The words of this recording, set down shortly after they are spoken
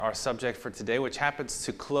our subject for today, which happens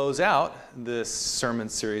to close out this sermon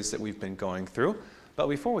series that we've been going through. But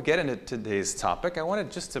before we get into today's topic, I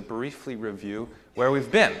wanted just to briefly review where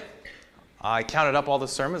we've been. I counted up all the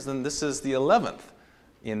sermons, and this is the 11th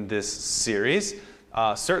in this series.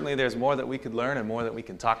 Certainly there's more that we could learn and more that we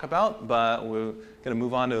can talk about, but we're going to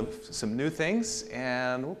move on to some new things,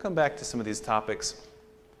 and we'll come back to some of these topics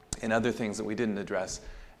and other things that we didn't address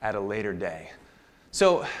at a later day.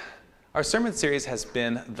 So our sermon series has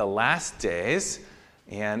been The Last Days,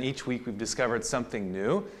 and each week we've discovered something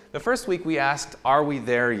new. The first week we asked, are we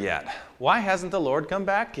there yet? Why hasn't the Lord come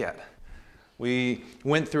back yet? We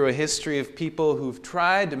went through a history of people who've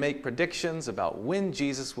tried to make predictions about when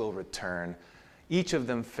Jesus will return, each of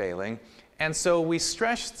them failing. And so we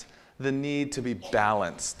stressed the need to be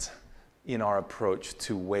balanced in our approach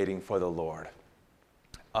to waiting for the Lord.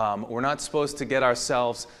 We're not supposed to get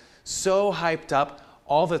ourselves so hyped up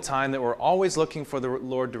all the time that we're always looking for the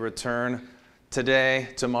Lord to return today,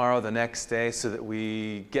 tomorrow, the next day, so that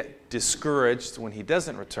we get discouraged when he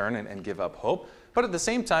doesn't return and give up hope. But at the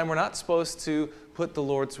same time, we're not supposed to put the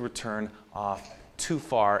Lord's return off too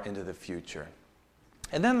far into the future.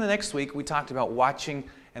 And then the next week, we talked about watching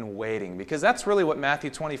and waiting, because that's really what Matthew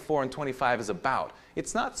 24 and 25 is about.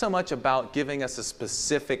 It's not so much about giving us a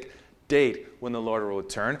specific date when the Lord will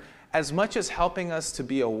return, as much as helping us to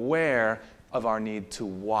be aware of our need to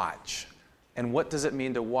watch. And what does it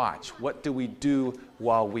mean to watch? What do we do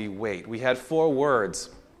while we wait? We had 4 words.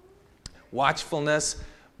 Watchfulness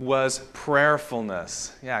was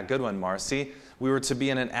prayerfulness. Yeah, good one, Marcy. We were to be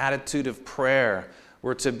in an attitude of prayer.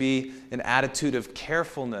 We're to be an attitude of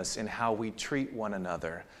carefulness in how we treat one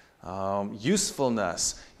another.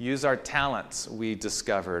 Usefulness, use our talents, we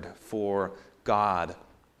discovered, for God.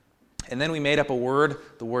 And then we made up a word,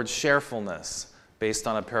 the word sharefulness, based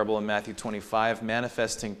on a parable in Matthew 25,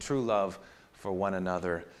 manifesting true love for one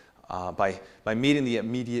another by meeting the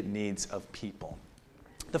immediate needs of people.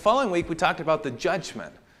 The following week, we talked about the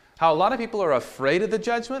judgment, how a lot of people are afraid of the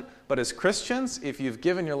judgment, but as Christians, if you've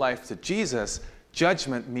given your life to Jesus,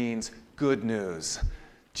 judgment means good news.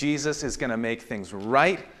 Jesus is going to make things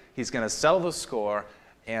right, he's going to settle the score,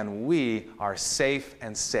 and we are safe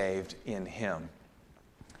and saved in him.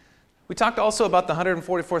 We talked also about the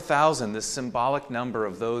 144,000, this symbolic number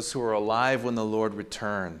of those who are alive when the Lord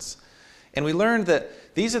returns. And we learned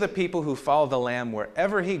that these are the people who follow the Lamb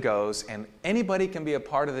wherever he goes, and anybody can be a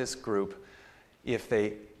part of this group if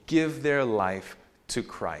they give their life to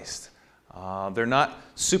Christ. They're not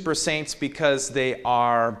super saints because they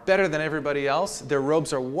are better than everybody else. Their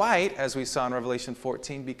robes are white, as we saw in Revelation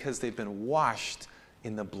 14, because they've been washed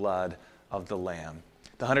in the blood of the Lamb.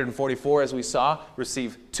 The 144, as we saw,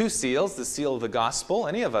 received 2 seals, the seal of the gospel.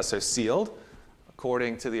 Any of us are sealed,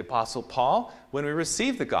 according to the Apostle Paul, when we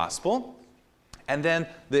receive the gospel. And then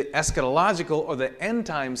the eschatological, or the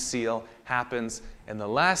end-time seal, happens in the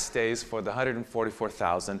last days for the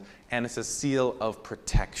 144,000, and it's a seal of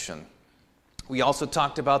protection. We also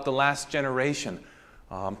talked about the last generation.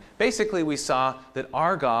 Basically, we saw that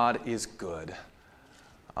our God is good.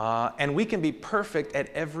 And we can be perfect at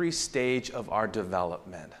every stage of our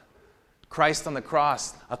development. Christ on the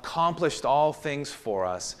cross accomplished all things for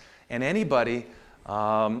us, and anybody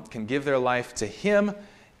can give their life to him,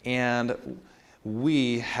 and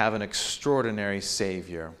we have an extraordinary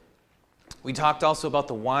Savior. We talked also about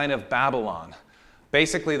the wine of Babylon.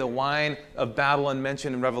 Basically, the wine of Babylon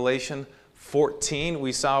mentioned in Revelation 14,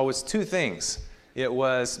 we saw was 2 things. It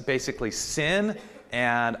was basically sin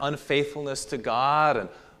and unfaithfulness to God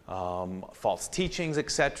and false teachings,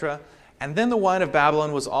 etc. And then the wine of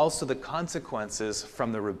Babylon was also the consequences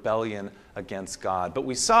from the rebellion against God. But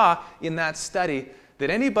we saw in that study that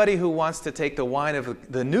anybody who wants to take the wine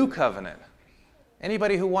of the new covenant,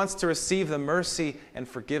 anybody who wants to receive the mercy and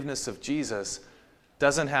forgiveness of Jesus,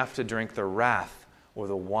 doesn't have to drink the wrath or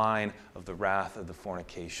the wine of the wrath of the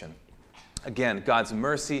fornication. Again, God's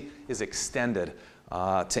mercy is extended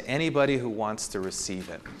to anybody who wants to receive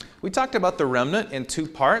it. We talked about the remnant in 2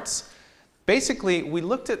 parts. Basically, we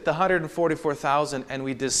looked at the 144,000 and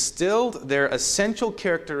we distilled their essential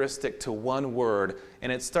characteristic to one word,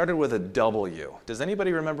 and it started with a W. Does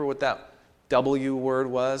anybody remember what that W word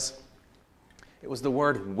was? It was the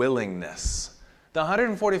word willingness. The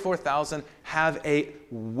 144,000 have a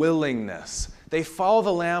willingness. They follow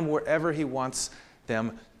the Lamb wherever he wants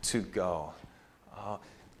them to go.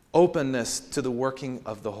 Openness to the working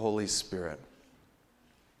of the Holy Spirit.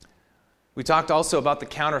 We talked also about the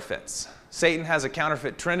counterfeits. Satan has a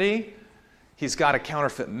counterfeit trinity. He's got a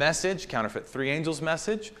counterfeit message, counterfeit 3 angels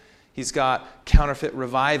message. He's got counterfeit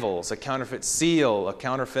revivals, a counterfeit seal, a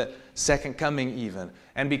counterfeit second coming even.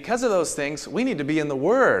 And because of those things, we need to be in the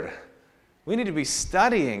Word. We need to be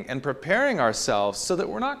studying and preparing ourselves so that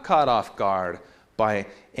we're not caught off guard by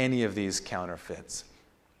any of these counterfeits.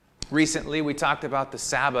 Recently, we talked about the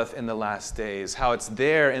Sabbath in the last days, how it's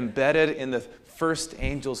there embedded in the first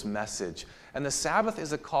angel's message. And the Sabbath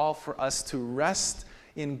is a call for us to rest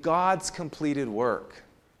in God's completed work.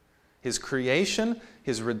 His creation,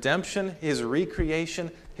 His redemption, His recreation,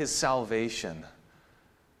 His salvation.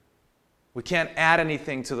 We can't add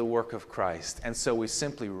anything to the work of Christ, and so we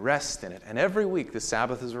simply rest in it. And every week, the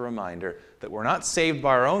Sabbath is a reminder that we're not saved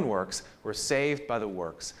by our own works, we're saved by the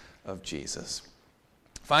works of Jesus.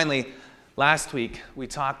 Finally, last week, we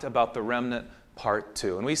talked about the remnant part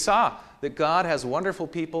 2, and we saw that God has wonderful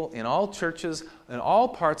people in all churches, in all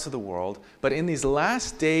parts of the world, but in these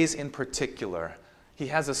last days in particular, He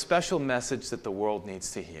has a special message that the world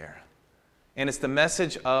needs to hear. And it's the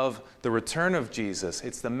message of the return of Jesus.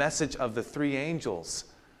 It's the message of the 3 angels.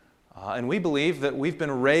 And we believe that we've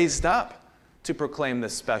been raised up to proclaim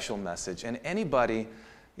this special message. And anybody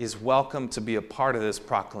is welcome to be a part of this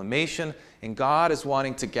proclamation. And God is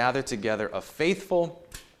wanting to gather together a faithful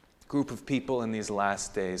group of people in these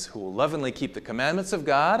last days who will lovingly keep the commandments of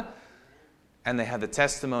God. And they have the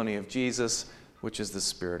testimony of Jesus, which is the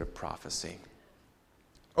spirit of prophecy.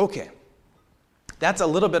 Okay. That's a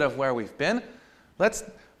little bit of where we've been. Let's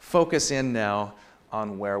focus in now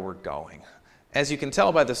on where we're going. As you can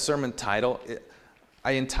tell by the sermon title,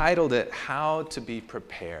 I entitled it, How to Be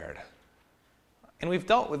Prepared. And we've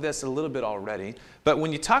dealt with this a little bit already, but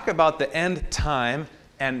when you talk about the end time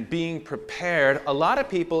and being prepared, a lot of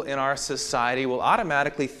people in our society will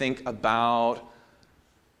automatically think about,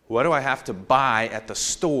 what do I have to buy at the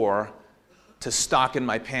store to stock in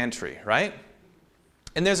my pantry, right?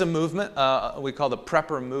 And there's a movement we call the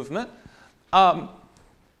prepper movement. And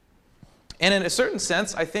in a certain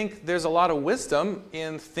sense, I think there's a lot of wisdom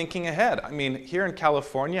in thinking ahead. I mean, here in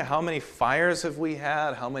California, how many fires have we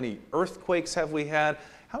had? How many earthquakes have we had?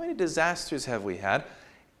 How many disasters have we had?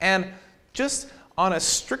 And just on a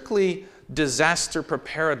strictly disaster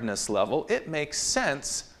preparedness level, it makes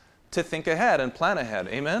sense to think ahead and plan ahead.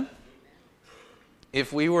 Amen?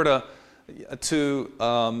 If we were to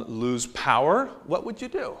lose power, what would you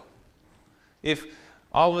do? If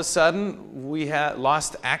all of a sudden we had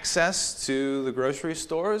lost access to the grocery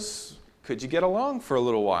stores, could you get along for a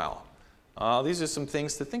little while? These are some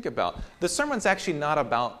things to think about. The sermon's actually not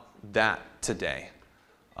about that today.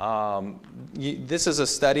 This is a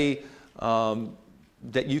study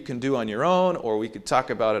that you can do on your own, or we could talk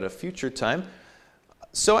about it at a future time.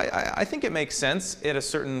 So I think it makes sense at a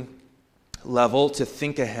certain level to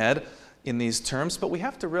think ahead in these terms, but we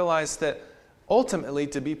have to realize that ultimately,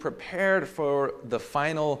 to be prepared for the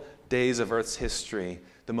final days of Earth's history,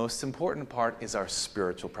 the most important part is our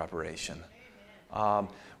spiritual preparation.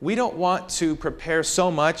 We don't want to prepare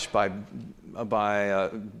so much by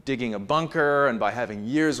digging a bunker and by having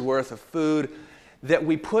years' worth of food that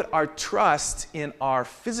we put our trust in our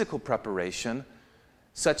physical preparation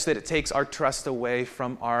such that it takes our trust away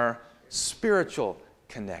from our spiritual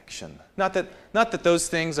connection. Not that those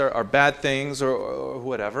things are bad things or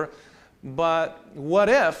whatever, but what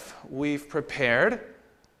if we've prepared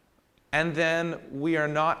and then we are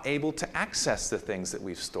not able to access the things that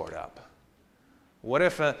we've stored up? What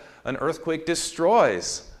if an earthquake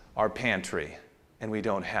destroys our pantry and we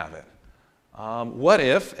don't have it? What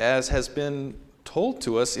if, as has been told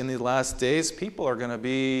to us in the last days, people are going to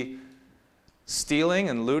be stealing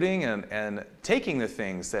and looting and taking the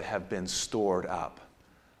things that have been stored up?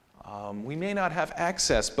 We may not have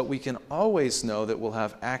access, but we can always know that we'll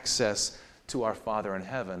have access to our Father in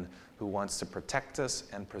heaven who wants to protect us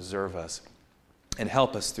and preserve us and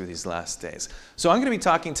help us through these last days. So I'm going to be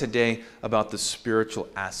talking today about the spiritual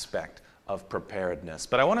aspect of preparedness.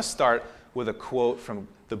 But I want to start with a quote from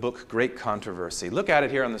the book Great Controversy. Look at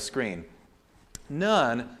it here on the screen.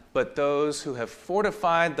 None but those who have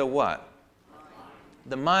fortified the what?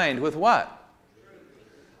 The mind with what?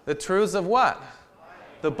 The truths of what?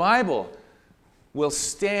 The Bible will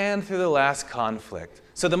stand through the last conflict.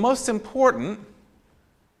 So the most important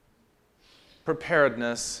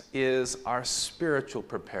preparedness is our spiritual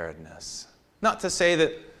preparedness. Not to say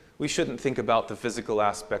that we shouldn't think about the physical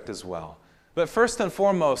aspect as well. But first and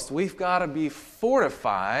foremost, we've got to be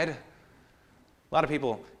fortified. A lot of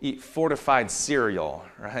people eat fortified cereal,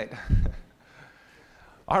 right?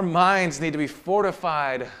 Our minds need to be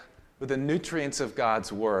fortified with the nutrients of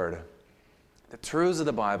God's Word, the truths of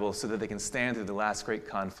the Bible, so that they can stand through the last great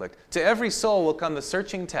conflict. To every soul will come the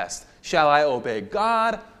searching test. Shall I obey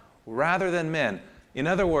God rather than men? In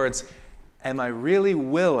other words, am I really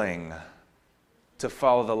willing to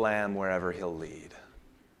follow the Lamb wherever he'll lead.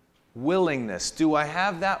 Willingness. Do I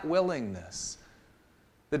have that willingness?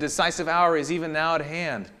 The decisive hour is even now at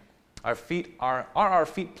hand. Are our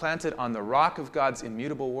feet planted on the rock of God's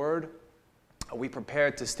immutable word? Are we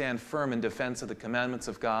prepared to stand firm in defense of the commandments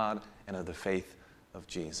of God and of the faith of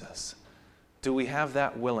Jesus? Do we have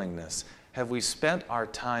that willingness? Have we spent our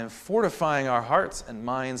time fortifying our hearts and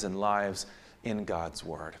minds and lives in God's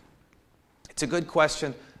word? It's a good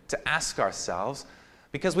question to ask ourselves,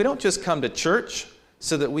 because we don't just come to church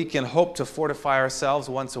so that we can hope to fortify ourselves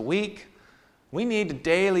once a week. We need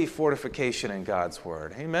daily fortification in God's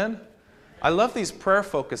word. Amen? I love these prayer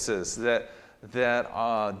focuses that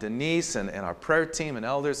Denise and our prayer team and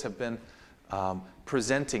elders have been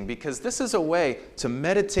presenting, because this is a way to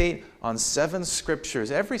meditate on 7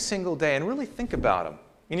 scriptures every single day and really think about them.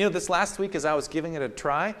 And this last week as I was giving it a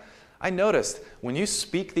try, I noticed when you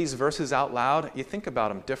speak these verses out loud, you think about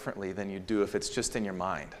them differently than you do if it's just in your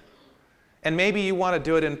mind. And maybe you want to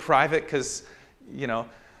do it in private because,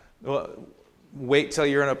 wait till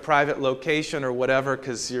you're in a private location or whatever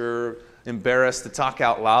because you're embarrassed to talk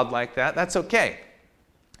out loud like that. That's okay.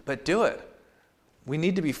 But do it. We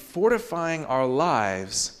need to be fortifying our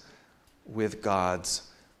lives with God's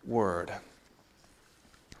word.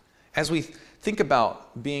 As we think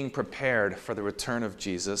about being prepared for the return of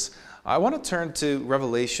Jesus, I want to turn to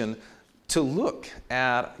Revelation to look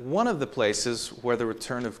at one of the places where the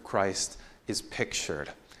return of Christ is pictured.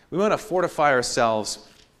 We want to fortify ourselves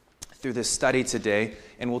through this study today,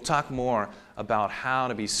 and we'll talk more about how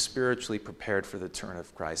to be spiritually prepared for the return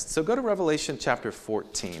of Christ. So go to Revelation chapter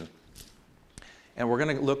 14, and we're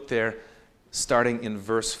going to look there starting in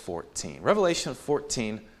verse 14. Revelation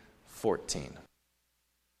 14:14.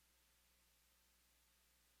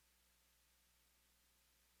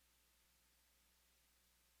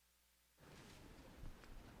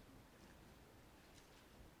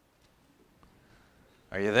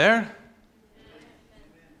 Are you there?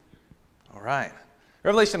 All right.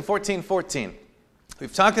 Revelation 14:14.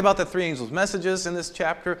 We've talked about the 3 angels' messages in this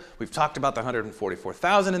chapter. We've talked about the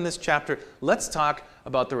 144,000 in this chapter. Let's talk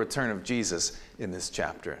about the return of Jesus in this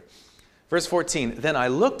chapter. Verse 14, then I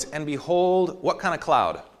looked and behold, what kind of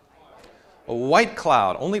cloud? A white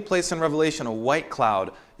cloud. Only place in Revelation a white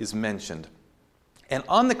cloud is mentioned. And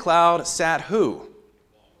on the cloud sat who?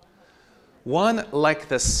 One like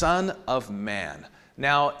the Son of Man.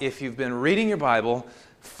 Now, if you've been reading your Bible,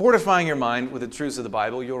 fortifying your mind with the truths of the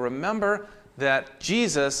Bible, you'll remember that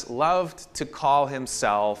Jesus loved to call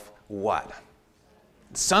himself what?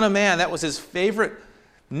 Son of Man. That was his favorite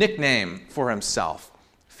nickname for himself.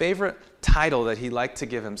 Favorite title that he liked to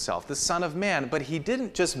give himself, the Son of Man. But he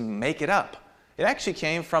didn't just make it up. It actually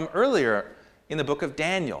came from earlier in the book of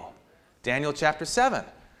Daniel. Daniel chapter 7,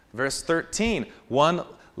 verse 13. One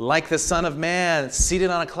like the Son of Man, seated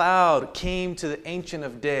on a cloud, came to the Ancient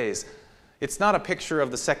of Days. It's not a picture of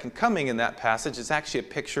the second coming in that passage. It's actually a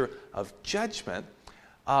picture of judgment.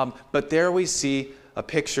 But there we see a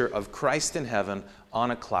picture of Christ in heaven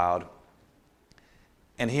on a cloud.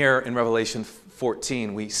 And here in Revelation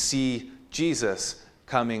 14, we see Jesus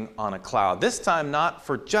coming on a cloud. This time not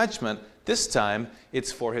for judgment. This time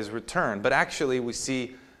it's for his return. But actually we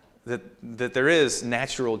see that there is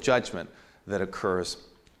natural judgment that occurs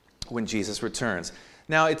when Jesus returns.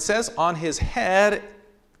 Now it says on his head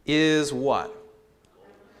is what?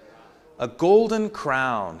 A golden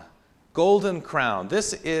crown. Golden crown.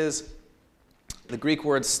 This is the Greek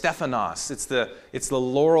word stephanos. It's the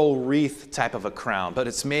laurel wreath type of a crown, but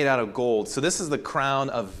it's made out of gold. So this is the crown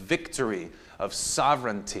of victory, of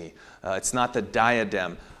sovereignty. It's not the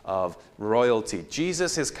diadem of royalty.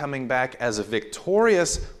 Jesus is coming back as a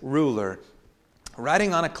victorious ruler,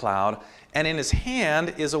 riding on a cloud, and in his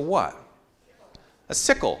hand is a what? A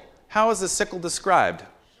sickle. How is the sickle described?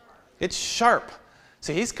 It's sharp.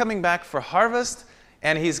 So he's coming back for harvest,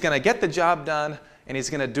 and he's going to get the job done, and he's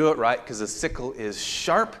going to do it right because the sickle is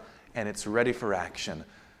sharp and it's ready for action.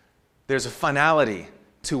 There's a finality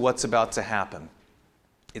to what's about to happen.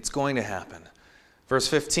 It's going to happen. Verse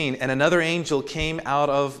 15, and another angel came out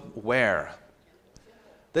of where?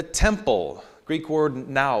 The temple, Greek word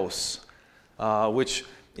naos, which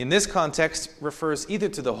in this context refers either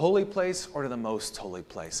to the holy place or to the most holy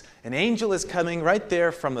place. An angel is coming right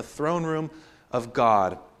there from the throne room of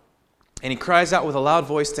God. And he cries out with a loud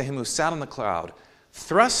voice to him who sat on the cloud,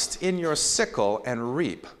 thrust in your sickle and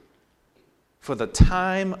reap, for the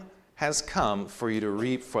time has come for you to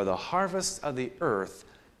reap, for the harvest of the earth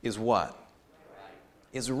is what?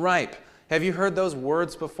 Is ripe. Have you heard those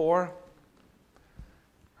words before?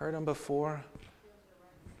 Heard them before?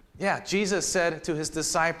 Yeah, Jesus said to his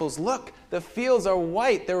disciples, look, the fields are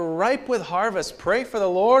white. They're ripe with harvest. Pray for the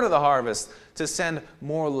Lord of the harvest to send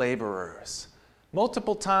more laborers.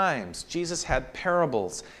 Multiple times, Jesus had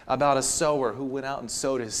parables about a sower who went out and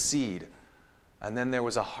sowed his seed. And then there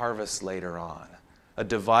was a harvest later on, a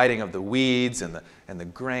dividing of the weeds and the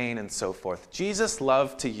grain and so forth. Jesus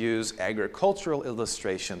loved to use agricultural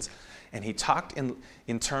illustrations, and he talked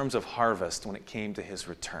in terms of harvest when it came to his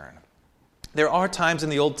return. There are times in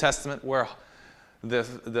the Old Testament where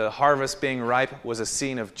the harvest being ripe was a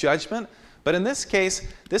scene of judgment, but in this case,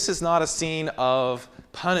 this is not a scene of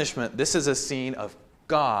punishment. This is a scene of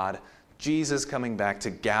God, Jesus coming back to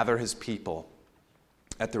gather his people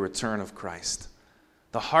at the return of Christ.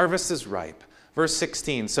 The harvest is ripe. Verse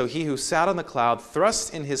 16, so he who sat on the cloud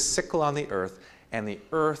thrust in his sickle on the earth, and the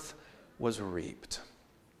earth was reaped.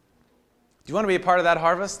 Do you want to be a part of that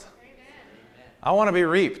harvest? Amen. I want to be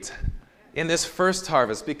reaped in this first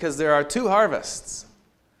harvest, because there are two harvests.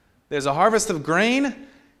 There's a harvest of grain,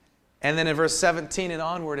 and then in verse 17 and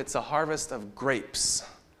onward, it's a harvest of grapes.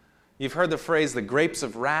 You've heard the phrase, the grapes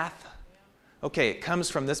of wrath? Okay, it comes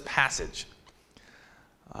from this passage.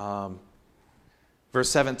 Verse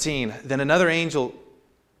 17, then another angel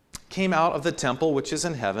came out of the temple which is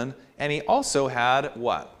in heaven, and he also had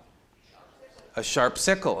what? A sharp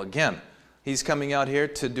sickle. Again, he's coming out here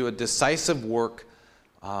to do a decisive work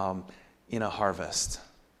in a harvest.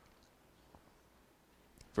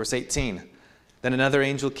 Verse 18, then another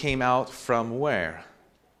angel came out from where?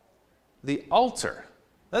 The altar.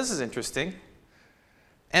 This is interesting.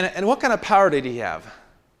 And what kind of power did he have?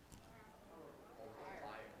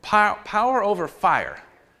 Power over fire.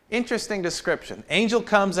 Interesting description. Angel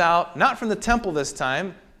comes out, not from the temple this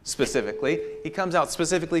time, specifically. He comes out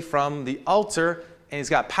specifically from the altar, and he's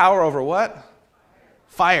got power over what?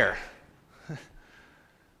 Fire.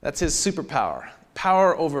 That's his superpower.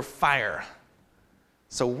 Power over fire.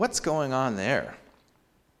 So what's going on there?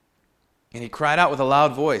 And he cried out with a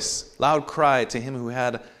loud voice, loud cry to him who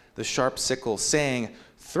had the sharp sickle, saying,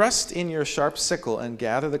 thrust in your sharp sickle and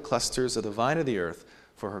gather the clusters of the vine of the earth,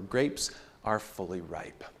 for her grapes are fully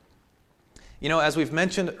ripe. You know, as we've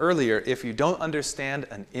mentioned earlier, if you don't understand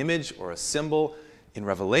an image or a symbol in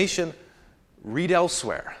Revelation, read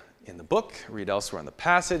elsewhere in the book, read elsewhere in the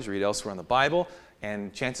passage, read elsewhere in the Bible,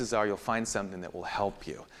 and chances are you'll find something that will help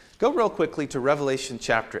you. Go real quickly to Revelation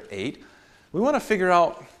chapter 8. We want to figure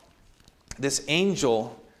out this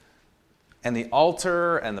angel and the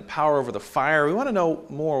altar and the power over the fire. We want to know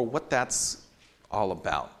more what that's all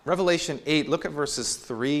about. Revelation 8, look at verses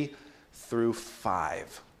 3 through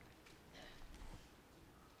 5.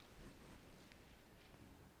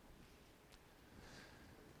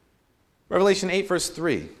 Revelation 8, verse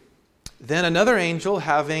 3. Then another angel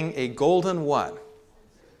having a golden what?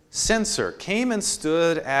 Censer came and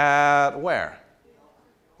stood at where?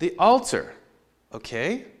 The altar.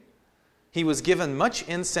 Okay. He was given much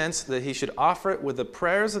incense that he should offer it with the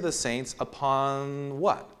prayers of the saints upon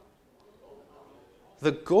what?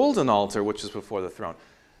 The golden altar which is before the throne.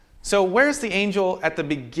 So where's the angel at the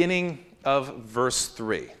beginning of verse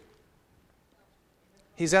 3?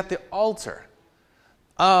 He's at the altar.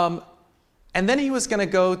 And then he was going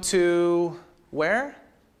to go to where?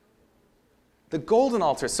 The golden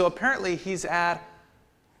altar. So apparently he's at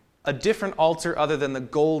a different altar other than the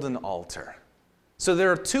golden altar. So there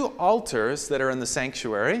are two altars that are in the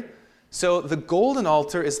sanctuary. So the golden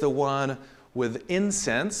altar is the one with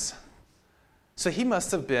incense. So he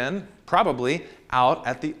must have been probably out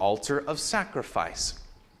at the altar of sacrifice.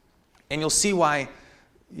 And you'll see why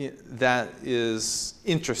that is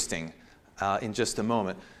interesting in just a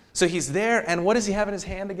moment. So he's there, and what does he have in his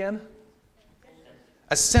hand again?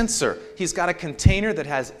 A censer. He's got a container that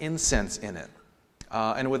has incense in it.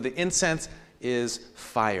 And with the incense is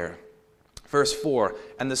fire. Verse 4,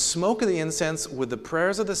 and the smoke of the incense with the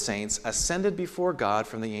prayers of the saints ascended before God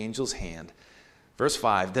from the angel's hand. Verse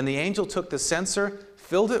 5, then the angel took the censer,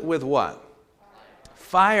 filled it with what?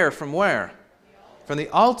 Fire from where? From the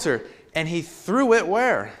altar. And he threw it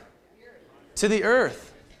where? To the earth.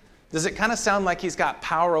 Does it kind of sound like he's got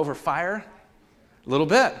power over fire? A little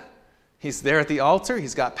bit. He's there at the altar.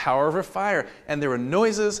 He's got power over fire. And there were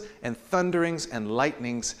noises and thunderings and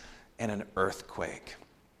lightnings and an earthquake.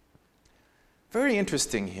 Very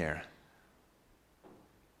interesting here.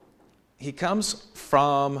 He comes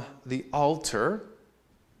from the altar,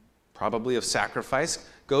 probably of sacrifice,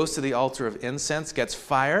 goes to the altar of incense, gets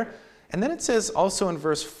fire. And then it says also in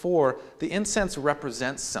verse 4, the incense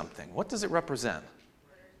represents something. What does it represent?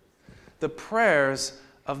 The prayers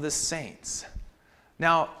of the saints.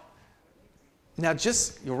 Now,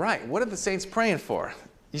 you're right. What are the saints praying for?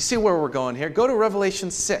 You see where we're going here? Go to Revelation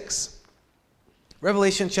 6.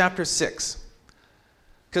 Revelation chapter 6.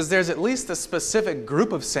 Because there's at least a specific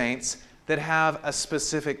group of saints that have a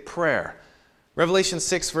specific prayer. Revelation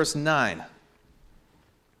 6, verse 9.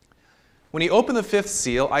 When he opened the fifth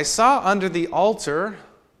seal, I saw under the altar,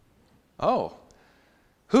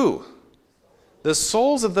 who? The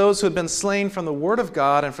souls of those who had been slain from the word of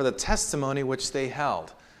God and for the testimony which they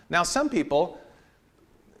held. Now, some people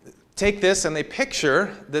take this and they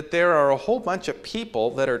picture that there are a whole bunch of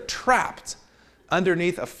people that are trapped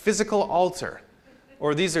underneath a physical altar,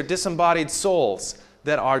 or these are disembodied souls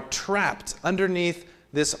that are trapped underneath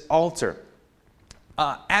this altar.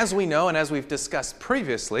 As we know and as we've discussed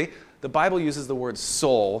previously, the Bible uses the word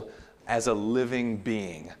soul as a living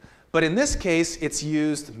being. But in this case, it's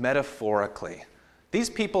used metaphorically. These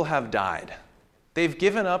people have died. They've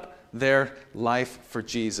given up their life for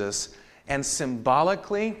Jesus, and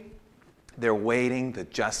symbolically, they're waiting the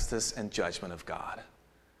justice and judgment of God.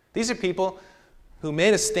 These are people who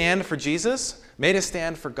made a stand for Jesus, made a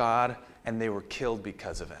stand for God, and they were killed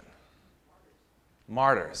because of it.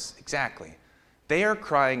 Martyrs, exactly. They are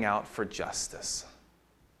crying out for justice.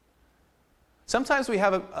 Sometimes we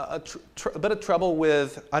have a bit of trouble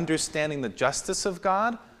with understanding the justice of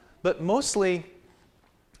God, but mostly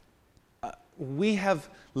we have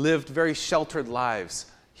lived very sheltered lives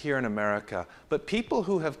here in America. But people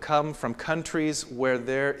who have come from countries where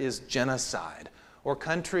there is genocide or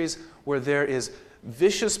countries where there is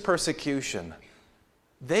vicious persecution,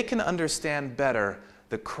 they can understand better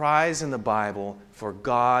the cries in the Bible for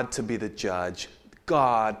God to be the judge,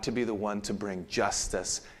 God to be the one to bring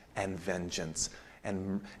justice and vengeance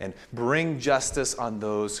and bring justice on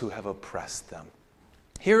those who have oppressed them.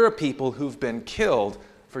 Here are people who've been killed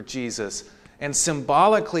for Jesus, and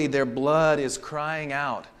symbolically their blood is crying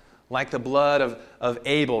out like the blood of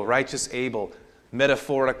Abel, righteous Abel,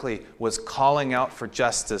 metaphorically was calling out for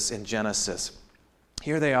justice in Genesis.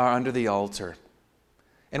 Here they are under the altar.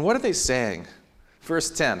 And what are they saying?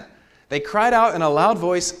 Verse 10, they cried out in a loud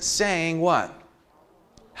voice saying what?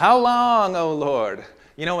 How long, O Lord?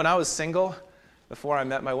 You know, when I was single, before I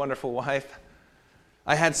met my wonderful wife,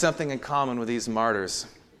 I had something in common with these martyrs.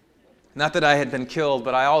 Not that I had been killed,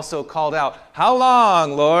 but I also called out, how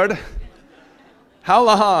long, Lord? How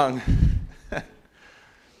long? And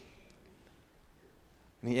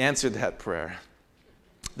he answered that prayer.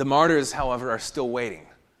 The martyrs, however, are still waiting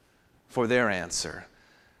for their answer.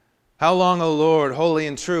 How long, O Lord, holy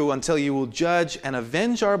and true, until you will judge and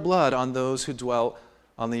avenge our blood on those who dwell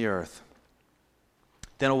on the earth?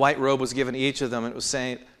 Then a white robe was given each of them, and it was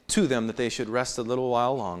saying to them that they should rest a little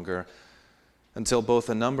while longer until both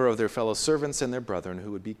the number of their fellow servants and their brethren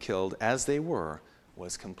who would be killed as they were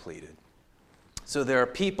was completed. So there are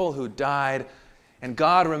people who died, and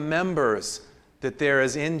God remembers that there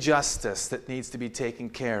is injustice that needs to be taken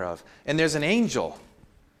care of. And there's an angel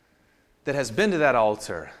that has been to that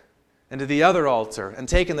altar and to the other altar and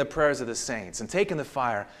taken the prayers of the saints and taken the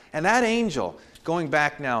fire. And that angel, going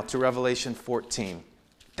back now to Revelation 14,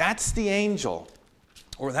 that's the angel,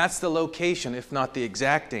 or that's the location, if not the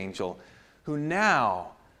exact angel, who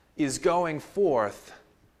now is going forth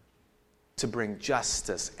to bring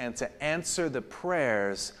justice and to answer the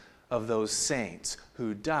prayers of those saints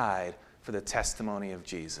who died for the testimony of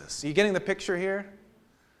Jesus. Are you getting the picture here?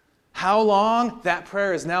 How long? That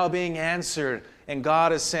prayer is now being answered, and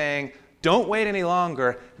God is saying, don't wait any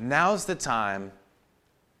longer. Now's the time.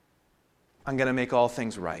 I'm going to make all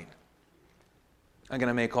things right. I'm going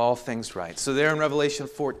to make all things right. So there in Revelation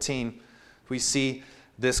 14, we see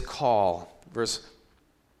this call, verse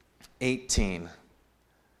 18.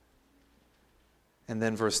 And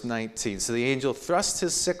then verse 19. So the angel thrust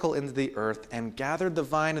his sickle into the earth and gathered the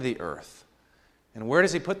vine of the earth. And where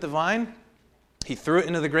does he put the vine? He threw it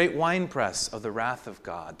into the great winepress of the wrath of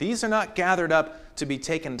God. These are not gathered up to be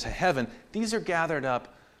taken to heaven. These are gathered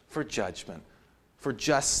up for judgment, for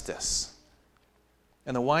justice.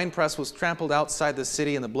 And the winepress was trampled outside the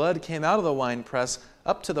city, and the blood came out of the winepress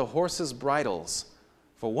up to the horses' bridles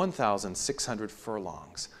for 1,600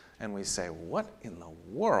 furlongs. And we say, what in the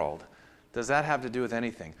world does that have to do with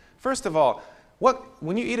anything? First of all,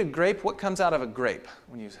 when you eat a grape, what comes out of a grape?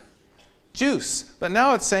 Juice. But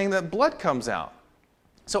now it's saying that blood comes out.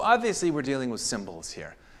 So obviously we're dealing with symbols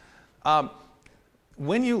here.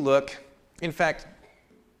 When you look, in fact,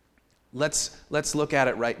 let's look at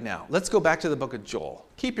it right now. Let's go back to the book of Joel.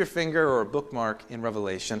 Keep your finger or a bookmark in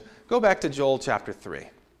Revelation. Go back to Joel chapter 3.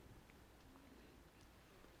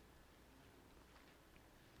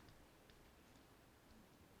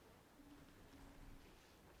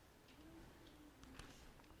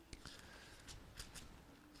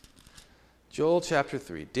 Joel chapter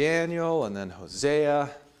 3. Daniel, and then Hosea,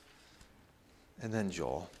 and then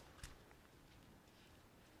Joel.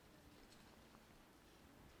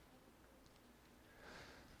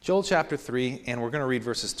 Joel chapter 3, and we're going to read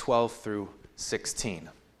verses 12 through 16.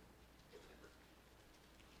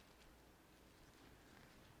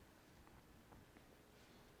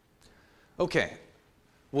 Okay,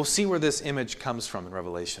 we'll see where this image comes from in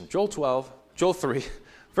Revelation. Joel 3,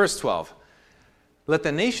 verse 12. Let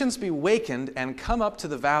the nations be wakened and come up to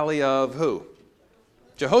the valley of who?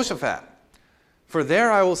 Jehoshaphat. For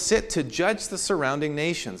there I will sit to judge the surrounding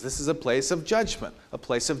nations. This is a place of judgment, a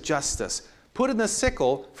place of justice. Put in the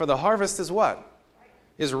sickle, for the harvest is what?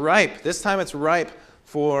 Is ripe. This time it's ripe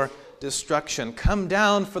for destruction. Come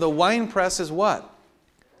down, for the winepress is what?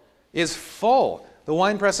 Is full. The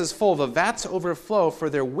winepress is full. The vats overflow, for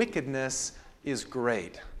their wickedness is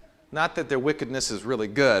great. Not that their wickedness is really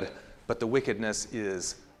good, but the wickedness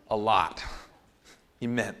is a lot.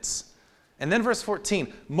 Immense. And then verse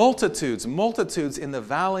 14, multitudes in the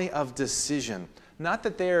valley of decision. Not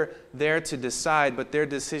that they're there to decide, but their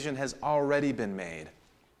decision has already been made.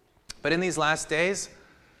 But in these last days,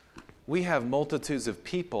 we have multitudes of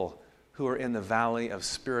people who are in the valley of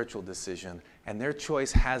spiritual decision, and their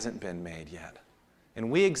choice hasn't been made yet.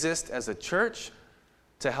 And we exist as a church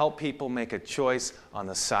to help people make a choice on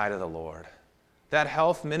the side of the Lord. That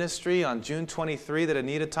health ministry on June 23 that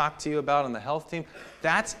Anita talked to you about on the health team,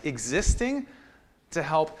 that's existing to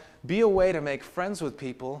help be a way to make friends with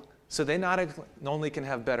people so they not only can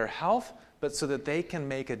have better health, but so that they can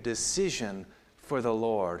make a decision for the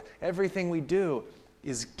Lord. Everything we do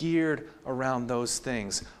is geared around those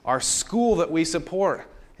things. Our school that we support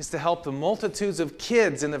is to help the multitudes of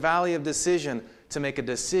kids in the valley of decision to make a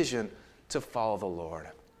decision to follow the Lord.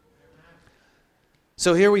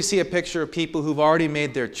 So here we see a picture of people who've already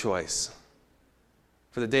made their choice.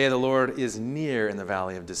 For the day of the Lord is near in the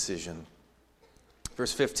valley of decision.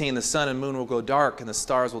 Verse 15, the sun and moon will go dark, and the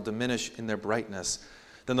stars will diminish in their brightness.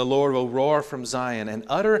 Then the Lord will roar from Zion and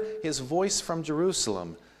utter his voice from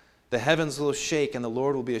Jerusalem. The heavens will shake, and the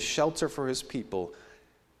Lord will be a shelter for his people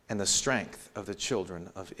and the strength of the children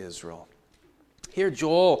of Israel. Here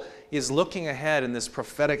Joel is looking ahead in this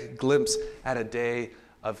prophetic glimpse at a day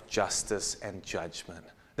of justice and judgment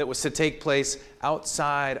that was to take place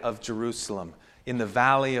outside of Jerusalem in the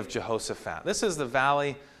valley of Jehoshaphat. This is the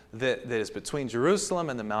valley that is between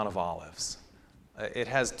Jerusalem and the Mount of Olives. It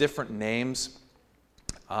has different names.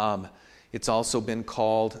 It's also been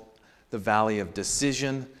called the Valley of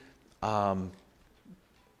Decision. And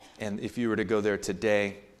if you were to go there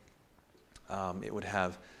today, it would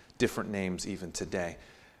have different names even today.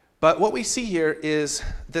 But what we see here is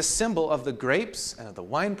the symbol of the grapes and of the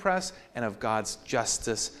winepress and of God's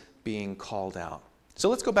justice being called out. So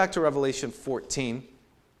let's go back to Revelation 14.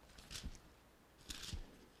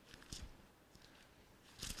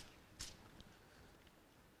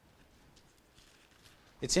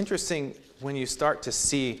 It's interesting when you start to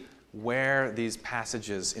see where these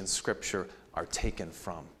passages in Scripture are taken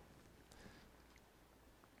from.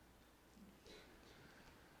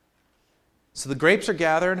 So the grapes are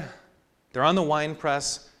gathered, they're on the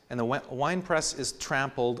winepress, and the winepress is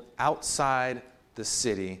trampled outside the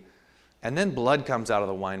city, and then blood comes out of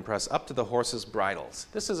the winepress up to the horses' bridles.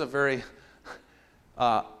 This is a very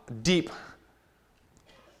deep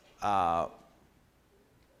flood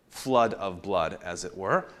of blood, as it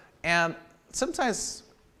were. And sometimes,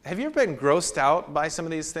 have you ever been grossed out by some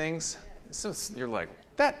of these things? You're like,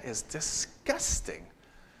 that is disgusting.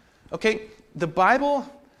 Okay, the Bible,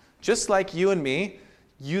 just like you and me,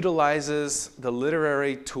 utilizes the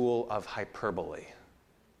literary tool of hyperbole.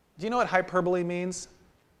 Do you know what hyperbole means?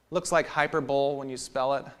 Looks like hyperbole when you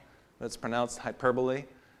spell it, but it's pronounced hyperbole.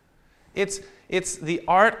 It's the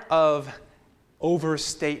art of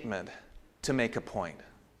overstatement to make a point.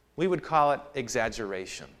 We would call it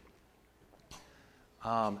exaggeration.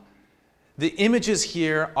 The images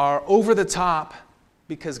here are over the top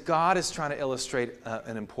because God is trying to illustrate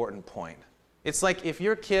an important point. It's like if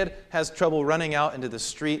your kid has trouble running out into the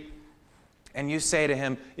street and you say to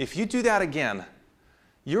him, if you do that again,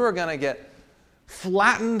 you're going to get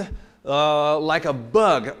flattened like a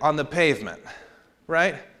bug on the pavement,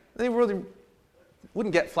 right? They really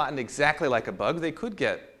wouldn't get flattened exactly like a bug. They could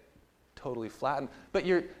get totally flattened. But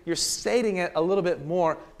you're stating it a little bit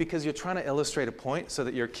more because you're trying to illustrate a point so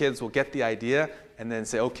that your kids will get the idea and then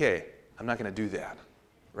say, okay, I'm not going to do that,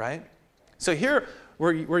 right? So here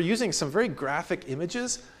we're using some very graphic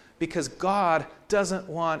images because God doesn't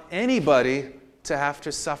want anybody to have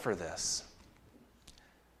to suffer this.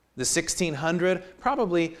 The 1600,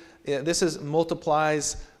 probably, this is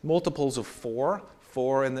multiples of 4.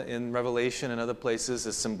 4 in Revelation and other places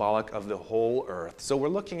is symbolic of the whole earth. So we're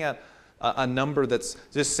looking at a number that's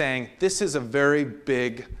just saying this is a very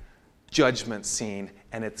big judgment scene,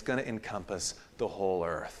 and it's going to encompass the whole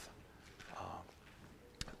earth.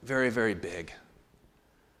 Very, very big.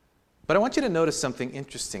 But I want you to notice something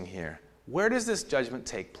interesting here. Where does this judgment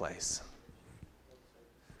take place?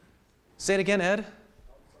 Say it again, Ed.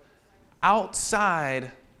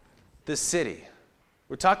 Outside the city.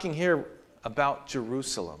 We're talking here about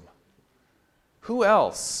Jerusalem. Who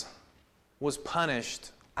else was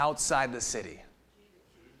punished outside the city?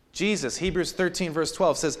 Jesus. Hebrews 13 verse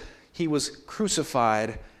 12 says he was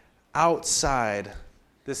crucified outside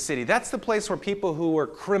the city. That's the place where people who were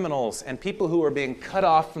criminals and people who were being cut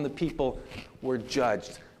off from the people were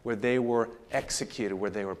judged, where they were executed,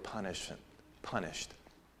 where they were punished.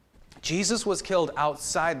 Jesus was killed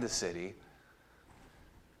outside the city.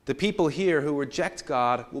 The people here who reject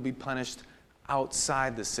God will be punished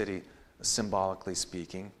outside the city, symbolically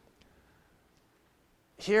speaking.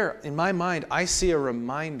 Here, in my mind, I see a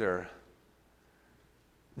reminder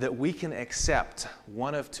that we can accept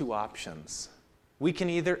one of two options. We can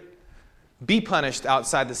either be punished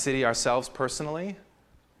outside the city ourselves personally,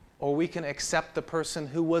 or we can accept the person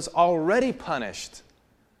who was already punished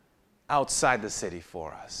outside the city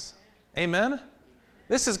for us. Amen?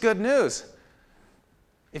 This is good news.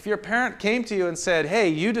 If your parent came to you and said, hey,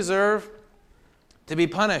 you deserve to be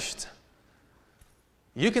punished,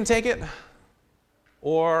 you can take it,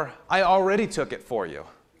 or I already took it for you.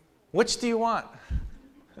 Which do you want?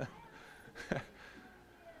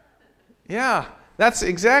 Yeah, that's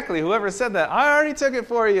exactly whoever said that. I already took it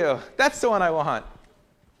for you. That's the one I want.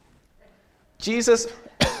 Jesus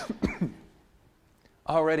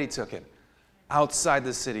already took it outside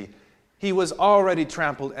the city. He was already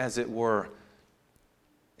trampled, as it were,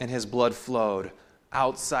 and his blood flowed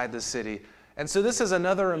outside the city. And so this is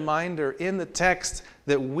another reminder in the text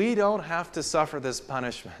that we don't have to suffer this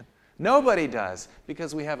punishment. Nobody does,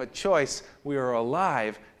 because we have a choice. We are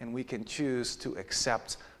alive, and we can choose to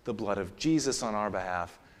accept the blood of Jesus on our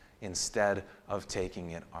behalf instead of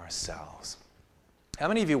taking it ourselves. How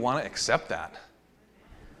many of you want to accept that?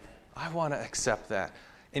 I want to accept that.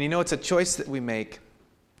 And you know, it's a choice that we make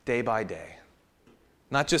day by day.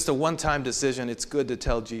 Not just a one-time decision. It's good to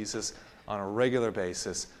tell Jesus on a regular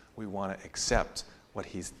basis we want to accept what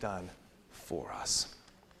he's done for us.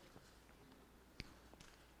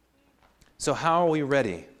 So how are we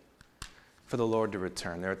ready for the Lord to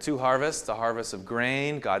return? There are two harvests, a harvest of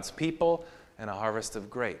grain, God's people, and a harvest of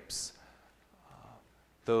grapes,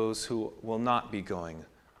 those who will not be going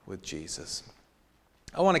with Jesus.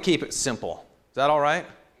 I want to keep it simple. Is that all right?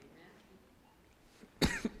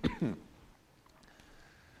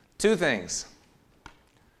 Two things.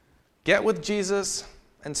 Get with Jesus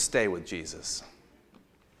and stay with Jesus.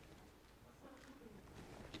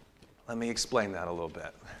 Let me explain that a little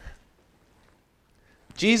bit.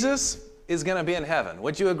 Jesus is going to be in heaven.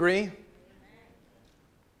 Would you agree?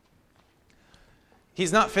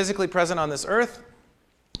 He's not physically present on this earth,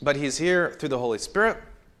 but he's here through the Holy Spirit.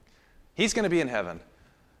 He's going to be in heaven.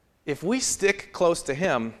 If we stick close to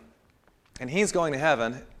him and he's going to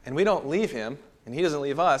heaven and we don't leave him and he doesn't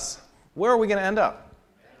leave us, where are we going to end up?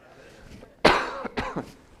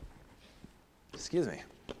 Excuse me.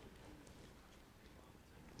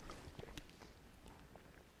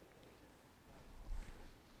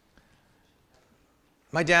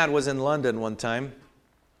 My dad was in London one time.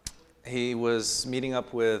 He was meeting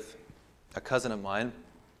up with a cousin of mine.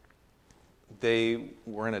 They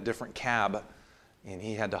were in a different cab, and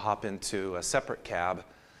he had to hop into a separate cab.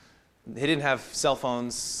 He didn't have cell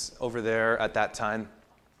phones over there at that time,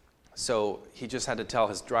 so he just had to tell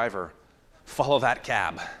his driver, follow that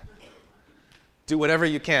cab. Do whatever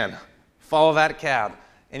you can. Follow that cab.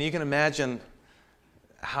 And you can imagine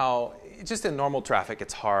how, just in normal traffic,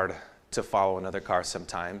 it's hard to follow another car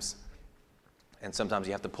sometimes. And sometimes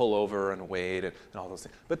you have to pull over and wait and all those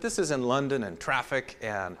things. But this is in London and traffic,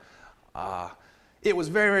 and it was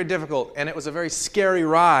very, very difficult, and it was a very scary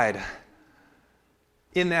ride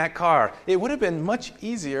in that car. It would have been much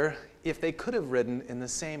easier if they could have ridden in the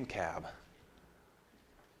same cab.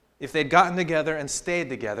 If they'd gotten together and stayed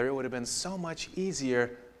together, it would have been so much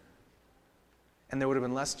easier, and there would have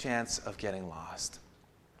been less chance of getting lost.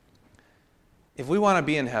 If we want to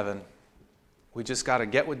be in heaven, we just got to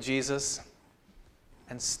get with Jesus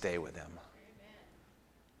and stay with him.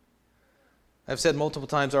 I've said multiple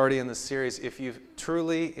times already in this series, if you've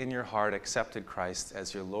truly in your heart accepted Christ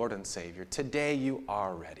as your Lord and Savior, today you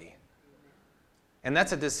are ready. And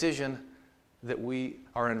that's a decision that we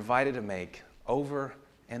are invited to make over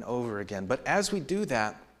and over again. But as we do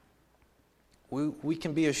that, we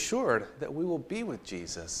can be assured that we will be with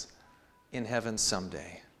Jesus in heaven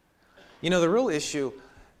someday. You know, the real issue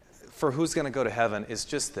for who's going to go to heaven is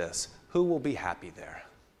just this: who will be happy there?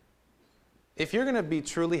 If you're going to be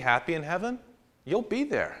truly happy in heaven, you'll be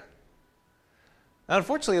there. Now,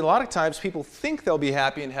 unfortunately, a lot of times people think they'll be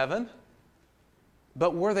happy in heaven,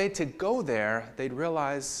 but were they to go there, they'd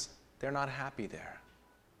realize they're not happy there.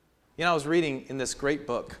 You know, I was reading in this great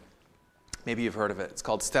book, maybe you've heard of it, it's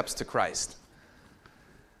called Steps to Christ.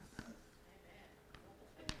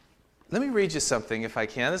 Let me read you something if I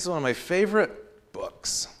can. This is one of my favorite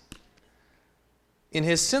books. In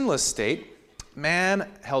his sinless state, man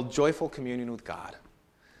held joyful communion with God.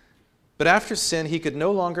 But after sin, he could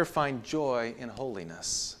no longer find joy in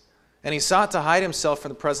holiness, and he sought to hide himself from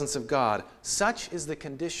the presence of God. Such is the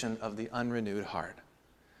condition of the unrenewed heart.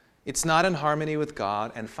 It's not in harmony with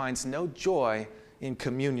God and finds no joy in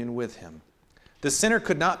communion with him. The sinner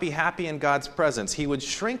could not be happy in God's presence. He would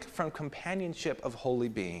shrink from companionship of holy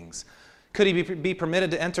beings. Could he be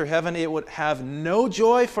permitted to enter heaven, it would have no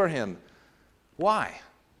joy for him. Why?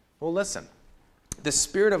 Well, listen. The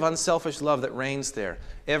spirit of unselfish love that reigns there,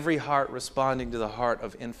 every heart responding to the heart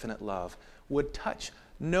of infinite love, would touch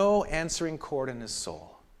no answering chord in his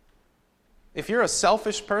soul. If you're a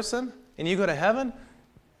selfish person and you go to heaven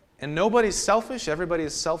and nobody's selfish, everybody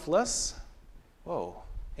is selfless, whoa,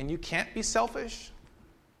 and you can't be selfish,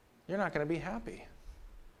 you're not going to be happy.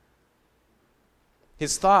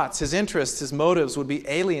 His thoughts, his interests, his motives would be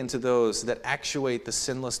alien to those that actuate the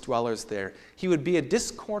sinless dwellers there. He would be a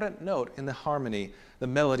discordant note in the harmony, the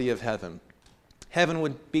melody of heaven. Heaven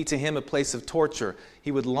would be to him a place of torture. He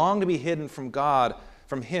would long to be hidden from God,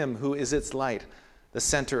 from him who is its light, the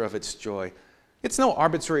center of its joy. It's no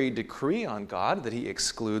arbitrary decree on God that he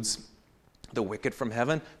excludes the wicked from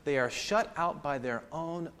heaven. They are shut out by their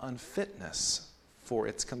own unfitness for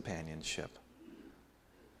its companionship.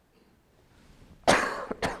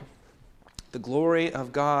 The glory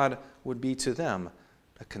of God would be to them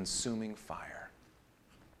a consuming fire.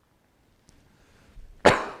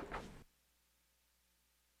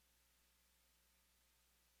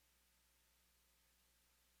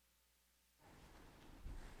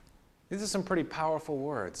 These are some pretty powerful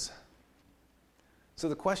words. So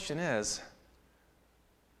the question is,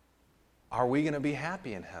 are we going to be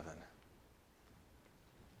happy in heaven?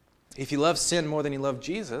 If you love sin more than you love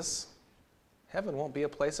Jesus, heaven won't be a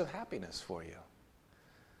place of happiness for you.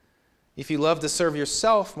 If you love to serve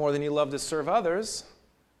yourself more than you love to serve others,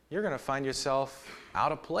 you're going to find yourself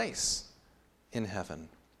out of place in heaven.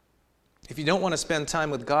 If you don't want to spend time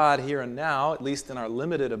with God here and now, at least in our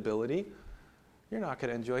limited ability, you're not going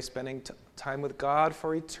to enjoy spending time with God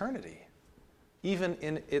for eternity, even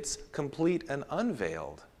in its complete and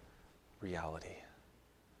unveiled reality.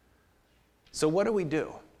 So what do we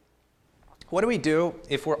do? What do we do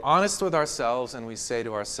if we're honest with ourselves and we say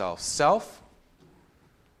to ourselves, Self,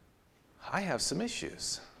 I have some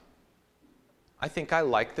issues. I think I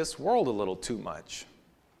like this world a little too much.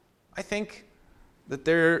 I think that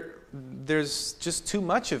there's just too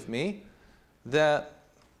much of me that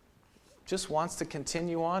just wants to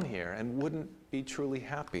continue on here and wouldn't be truly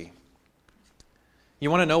happy.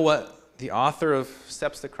 You want to know what the author of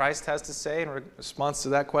Steps to Christ has to say in response to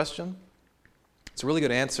that question? It's a really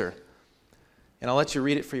good answer. And I'll let you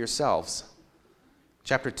read it for yourselves.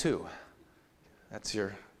 Chapter 2. That's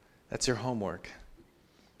your homework.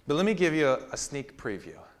 But let me give you a sneak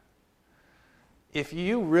preview. If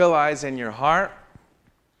you realize in your heart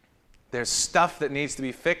there's stuff that needs to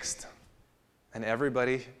be fixed, and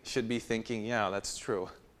everybody should be thinking, yeah, that's true.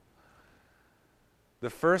 The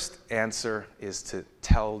first answer is to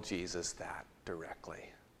tell Jesus that directly.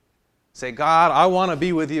 Say, God, I want to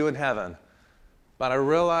be with you in heaven. But I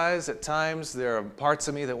realize at times there are parts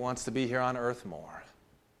of me that wants to be here on earth more.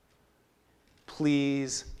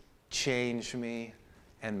 Please change me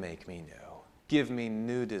and make me new. Give me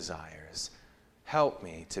new desires. Help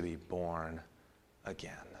me to be born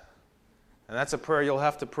again. And that's a prayer you'll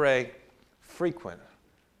have to pray frequent.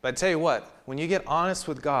 But I tell you what, when you get honest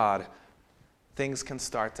with God, things can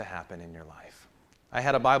start to happen in your life. I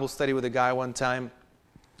had a Bible study with a guy one time.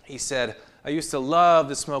 He said, I used to love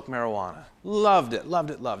to smoke marijuana. Loved it.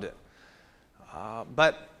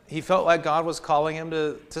 But he felt like God was calling him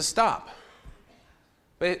to stop.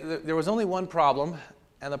 But there was only one problem,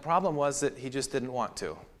 and the problem was that he just didn't want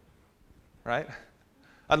to. Right?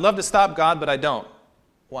 I'd love to stop, God, but I don't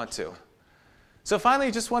want to. So finally,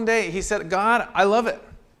 just one day, he said, God, I love it.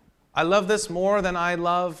 I love this more than I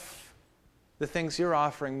love the things you're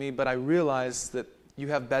offering me, but I realize that you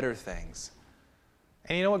have better things.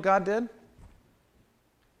 And you know what God did?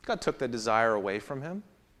 God took the desire away from him.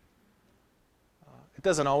 It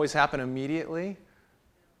doesn't always happen immediately,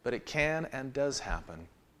 but it can and does happen.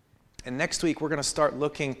 And next week, we're going to start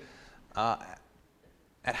looking at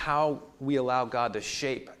how we allow God to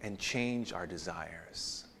shape and change our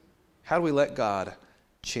desires. How do we let God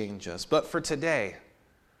change us? But for today,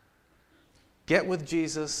 get with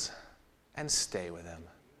Jesus and stay with him.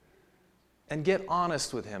 And get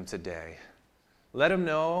honest with him today. Let him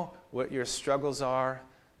know what your struggles are.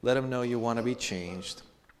 Let him know you want to be changed.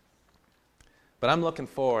 But I'm looking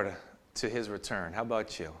forward to his return. How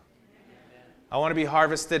about you? I want to be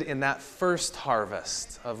harvested in that first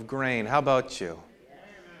harvest of grain. How about you?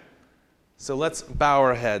 So let's bow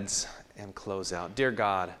our heads and close out. Dear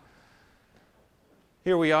God,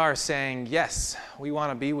 here we are saying, yes, we want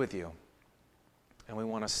to be with you, and we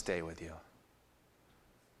want to stay with you.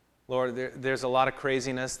 Lord, there's a lot of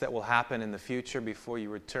craziness that will happen in the future before you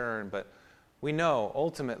return, but we know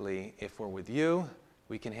ultimately if we're with you,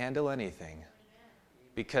 we can handle anything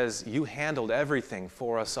because you handled everything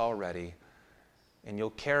for us already, and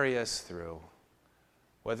you'll carry us through.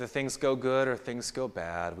 Whether things go good or things go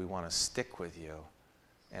bad, we want to stick with you.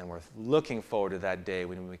 And we're looking forward to that day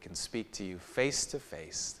when we can speak to you face to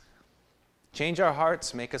face. Change our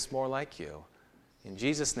hearts, make us more like you. In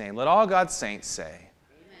Jesus' name, let all God's saints say,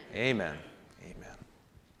 Amen. Amen. Amen.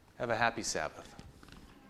 Have a happy Sabbath.